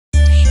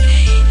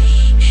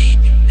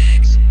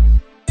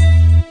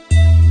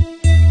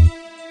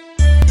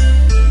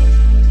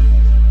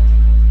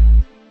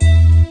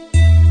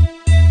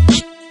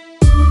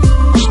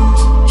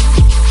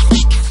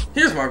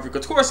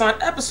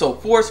Kotoura-San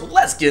episode 4, so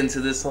let's get into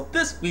this. So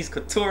this week's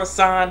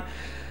Kotoura-San,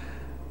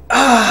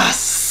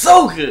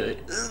 so good.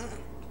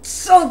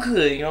 So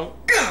good, you know.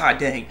 God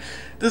dang.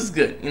 This is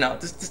good, you know.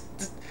 This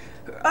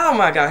oh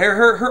my god,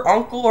 her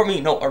uncle,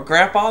 her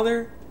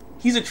grandfather,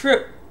 he's a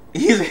trip.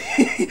 He's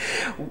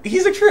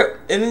a trip.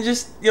 And then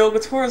just, you know,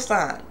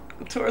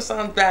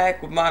 Kotoura-San's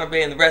back with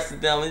Manabe and the rest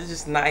of them. It's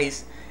just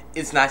nice.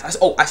 It's nice.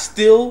 I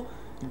still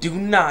do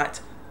not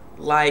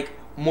like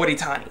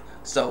Moritani.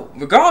 So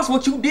regardless of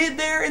what you did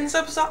there in this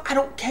episode, I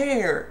don't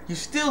care. You're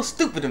still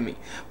stupid to me.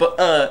 But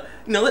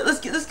you know, let's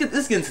get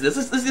into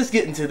this. Let's just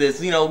get into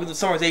this. You know, with the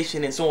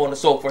summarization and so on and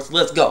so forth. So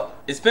let's go.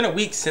 It's been a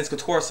week since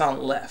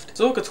Kotoura-San left.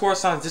 So with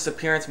Kotoura-San's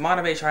disappearance,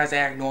 Manabe tries to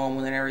act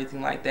normal and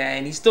everything like that,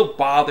 and he's still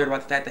bothered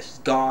about the fact that she's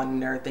gone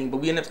and everything. But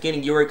we end up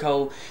getting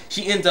Yuriko.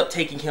 She ends up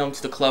taking him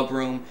to the club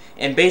room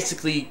and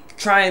basically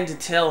trying to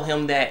tell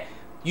him that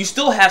you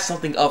still have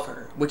something of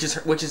her, which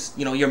is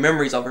you know, your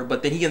memories of her.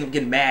 But then he ends up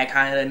getting mad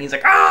kind of, and he's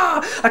like,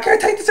 I can't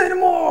take this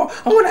anymore.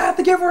 I'm gonna have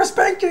to give her a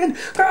spanking.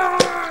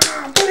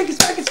 Spanking.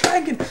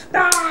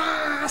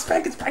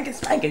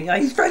 Spanking. Yeah,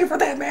 he's ready for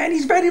that, man.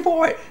 He's ready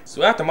for it.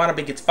 So after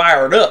Manabe gets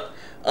fired up,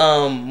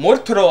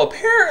 Motaro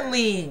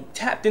apparently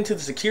tapped into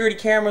the security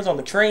cameras on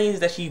the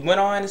trains that she went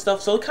on and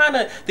stuff, so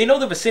they know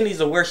the vicinities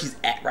of where she's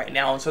at right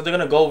now, and so they're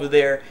gonna go over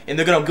there and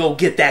they're gonna go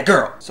get that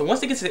girl. So once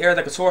they get to the area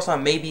that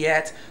Kotoura-San may be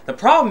at, the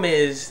problem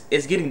is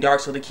it's getting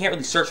dark, so they can't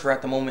really search for her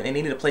at the moment, and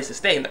they need a place to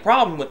stay. And the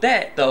problem with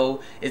that,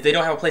 though, is they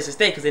don't have a place to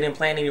stay because they didn't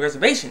plan any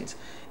reservations.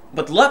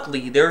 But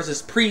luckily, there's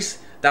this priest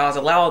that was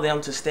allowing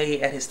them to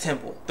stay at his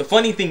temple. The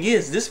funny thing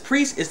is, this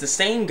priest is the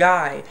same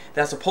guy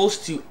that's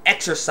supposed to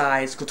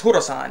exorcise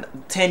Kotoura-San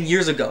 10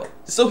 years ago.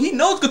 So he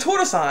knows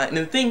Kotoura-San, and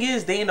the thing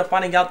is, they end up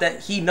finding out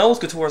that he knows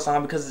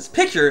Kotoura-San because of this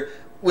picture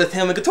with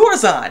him and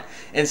Kotoura-San.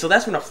 And so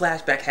that's when a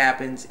flashback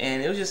happens,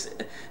 and it was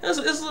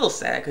a little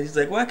sad because he's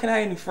like, why can't I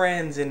have any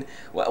friends, and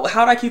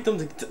how do I keep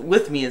them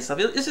with me and stuff.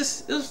 It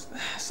was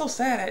so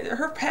sad.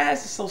 Her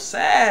past is so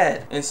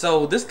sad. And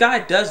so this guy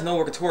does know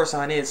where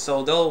Kotoura-San is,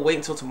 so they'll wait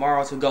until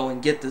tomorrow to go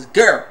and get this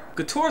girl.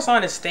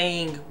 Kotoura-San is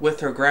staying with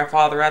her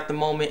grandfather at the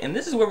moment, and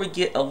this is where we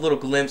get a little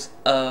glimpse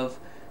of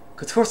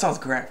Kotoura-San's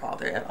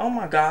grandfather. And oh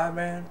my god,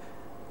 man,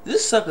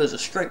 this sucker is a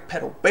straight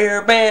pedal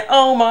bear, man.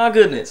 Oh my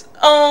goodness.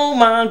 Oh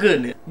my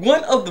goodness.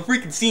 One of the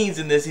freaking scenes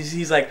in this,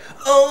 he's like,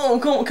 oh,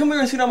 come here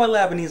and sit on my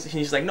lap. And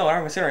she's like, no, I'm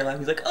gonna sit on your lap.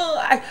 He's like, oh,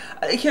 I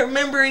can't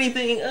remember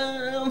anything.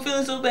 I'm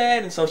feeling so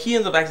bad. And so he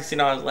ends up actually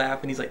sitting on his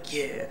lap, and he's like,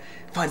 yeah,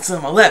 find some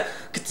on my lap.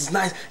 Get this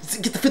nice,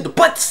 get to fit the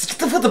butts. Get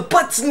to fit the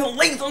butts and the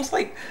legs. I was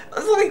like,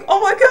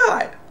 oh my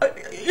god.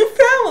 Your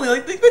family,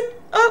 like,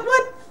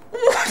 what?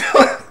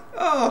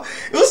 Oh,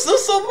 it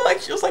was so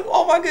much. It was like,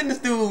 oh my goodness,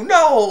 dude,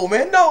 no,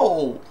 man,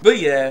 no. But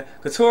yeah,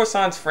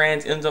 Kotoura-San's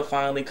friends ends up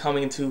finally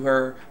coming into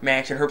her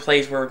mansion, her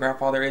place where her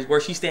grandfather is,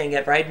 where she's staying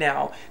at right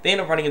now. They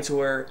end up running into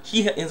her.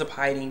 He ends up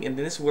hiding, and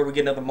then this is where we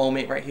get another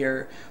moment right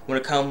here when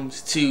it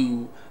comes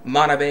to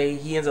Manabe.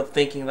 He ends up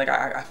thinking, like,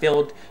 I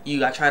failed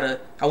you. I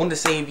wanted to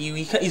save you.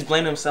 He's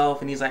blaming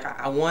himself, and he's like,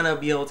 I want to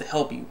be able to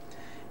help you.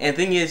 And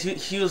the thing is,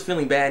 he was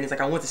feeling bad, and he's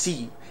like, I want to see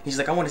you. He's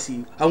like, I want to see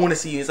you. I want to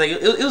see you. It's like,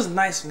 it was a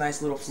nice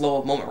little flow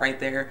of moment right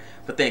there.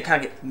 But then it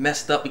kind of gets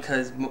messed up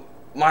because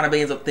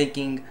Manabe ends up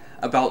thinking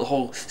about the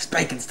whole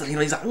spanking stuff. You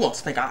know, he's like, I want to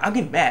spank. I'm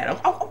getting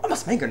mad. I'm a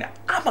spanker now.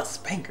 I'm a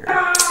spanker.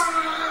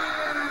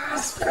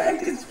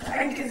 Spanking.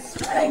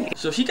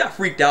 So she got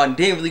freaked out and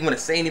didn't really want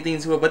to say anything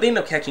to her, but they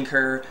ended up catching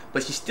her.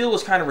 But she still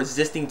was kind of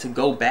resisting to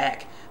go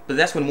back. But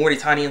that's when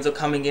Moritani ends up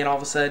coming in all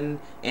of a sudden,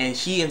 and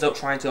she ends up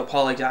trying to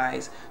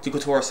apologize to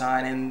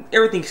Kotoura-San, and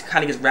everything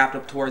kind of gets wrapped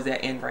up towards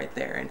that end right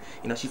there. And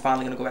you know, she's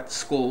finally gonna go back to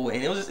school,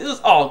 and it was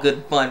all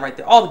good fun right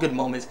there, all the good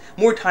moments.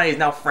 Moritani is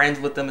now friends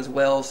with them as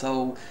well,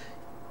 so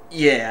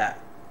yeah,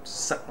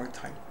 suck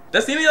Moritani.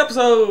 That's the end of the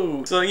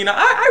episode. So, you know,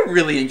 I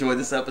really enjoyed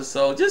this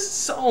episode. Just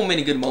so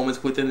many good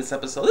moments within this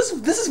episode.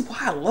 This is why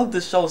I love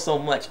this show so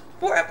much.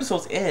 4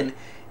 episodes in,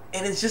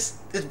 and it's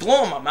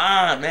blowing my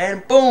mind,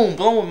 man. Boom,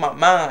 blowing my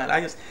mind.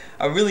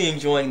 I'm really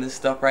enjoying this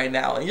stuff right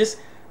now. And just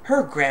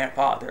her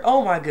grandfather.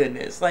 Oh my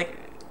goodness. Like,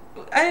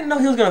 I didn't know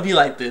he was gonna be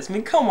like this. I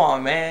mean, come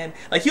on, man.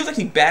 Like, he was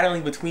actually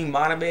battling between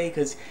Manabe,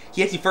 because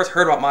he actually first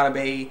heard about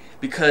Manabe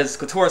because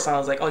Kotoura-san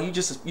was like, oh, you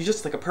just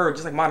like a perv,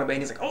 just like Manabe. And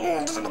he's like, oh,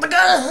 just another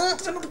guy, huh?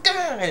 Just another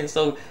guy. And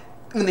so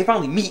when they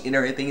finally meet and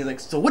everything, he's like,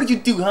 so what did you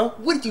do, huh?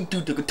 What did you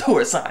do to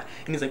Kotoura-san?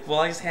 And he's like, well,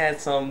 I just had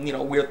some, you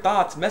know, weird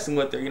thoughts messing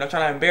with her, you know,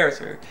 trying to embarrass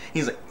her.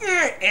 He's like,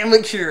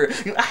 amateur.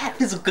 You know, I have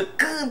physical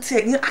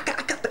contact. You know, I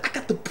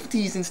got the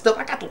booties and stuff.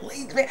 I got the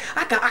legs, man.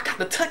 I got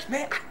the touch,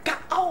 man. I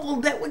got all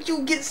of that. What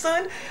you get,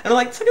 son? And I'm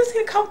like, so this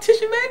ain't a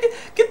competition, man.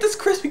 Get this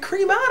Krispy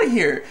Kreme out of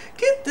here.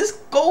 Get this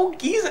gold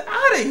geezer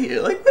out of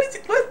here. Like, what is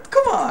it? What?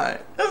 Come on.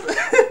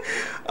 I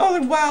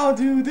was like, wow,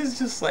 dude. This is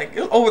just like,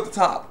 it was over the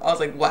top. I was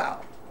like,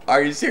 wow.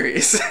 Are you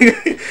serious?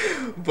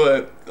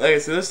 But like I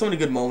said, there's so many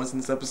good moments in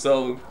this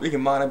episode.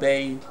 Freaking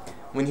Manabe,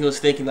 when he was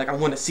thinking like, I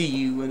want to see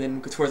you, and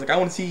then Kotoura's like, I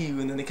want to see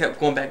you, and then they kept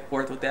going back and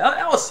forth with that.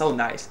 That was so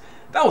nice.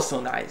 That was so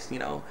nice, you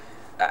know.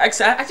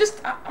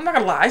 I'm not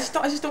gonna lie, I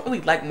just don't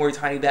really like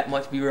Moritani that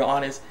much, to be real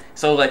honest.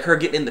 So like her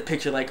getting in the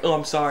picture, like, oh,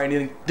 I'm sorry,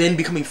 and then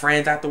becoming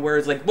friends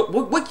afterwards. Like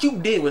what you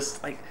did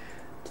was like,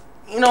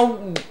 you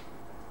know,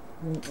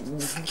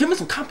 give me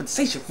some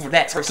compensation for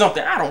that or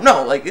something. I don't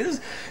know. Like this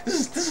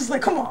is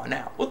like, come on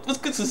now. What's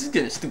good? This is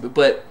getting stupid,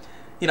 but.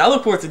 You know, I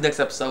look forward to the next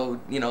episode.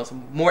 You know,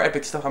 some more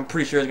epic stuff I'm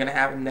pretty sure is going to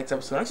happen in the next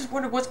episode. I just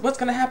wonder what's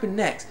going to happen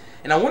next.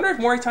 And I wonder if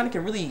Moritani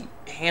can really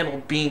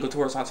handle being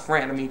Kotoura-san's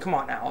friend. I mean, come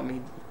on now. I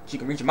mean, she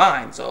can read your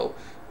mind, so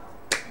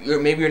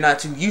maybe you're not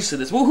too used to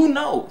this. Well, who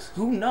knows?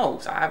 Who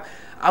knows?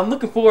 I'm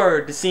looking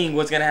forward to seeing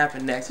what's going to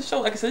happen next. This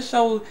show, like I said, this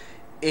show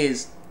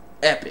is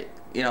epic.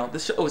 You know,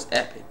 this show is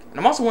epic. And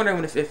I'm also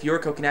wondering if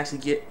Yoriko can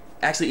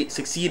actually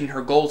succeed in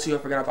her goal too. I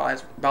forgot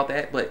about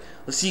that, but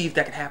let's see if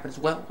that can happen as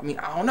well. I mean,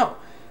 I don't know.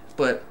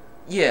 But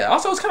yeah,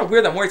 also it's kind of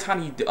weird that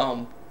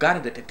Moritani got a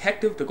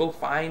detective to go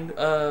find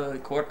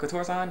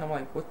Kotoura-san. I'm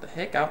like, what the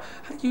heck? How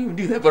did you even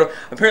do that? But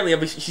apparently, I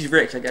mean, she's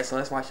rich, I guess, so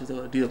that's why she's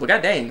able to do that. But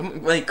god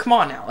dang, like, come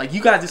on now. Like,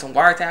 you guys did some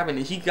wiretapping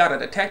and she got a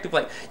detective.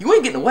 Like, you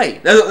ain't getting away.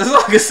 That's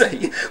all I can say.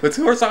 With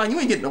Kotoura-san, you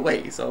ain't getting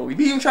away. So if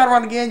you even try to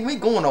run again, you ain't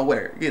going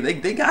nowhere. Yeah,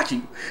 they got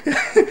you.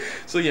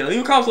 So yeah,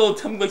 leave a comment below.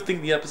 Tell me what you think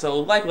of the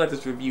episode. Like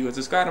this review and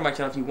subscribe to my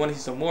channel if you want to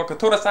see some more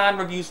Kotoura-san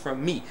reviews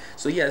from me.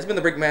 So yeah, it's been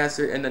the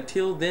Thabreakmaster, and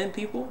until then,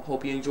 people,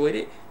 hope you enjoyed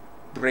it.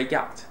 Break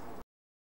out.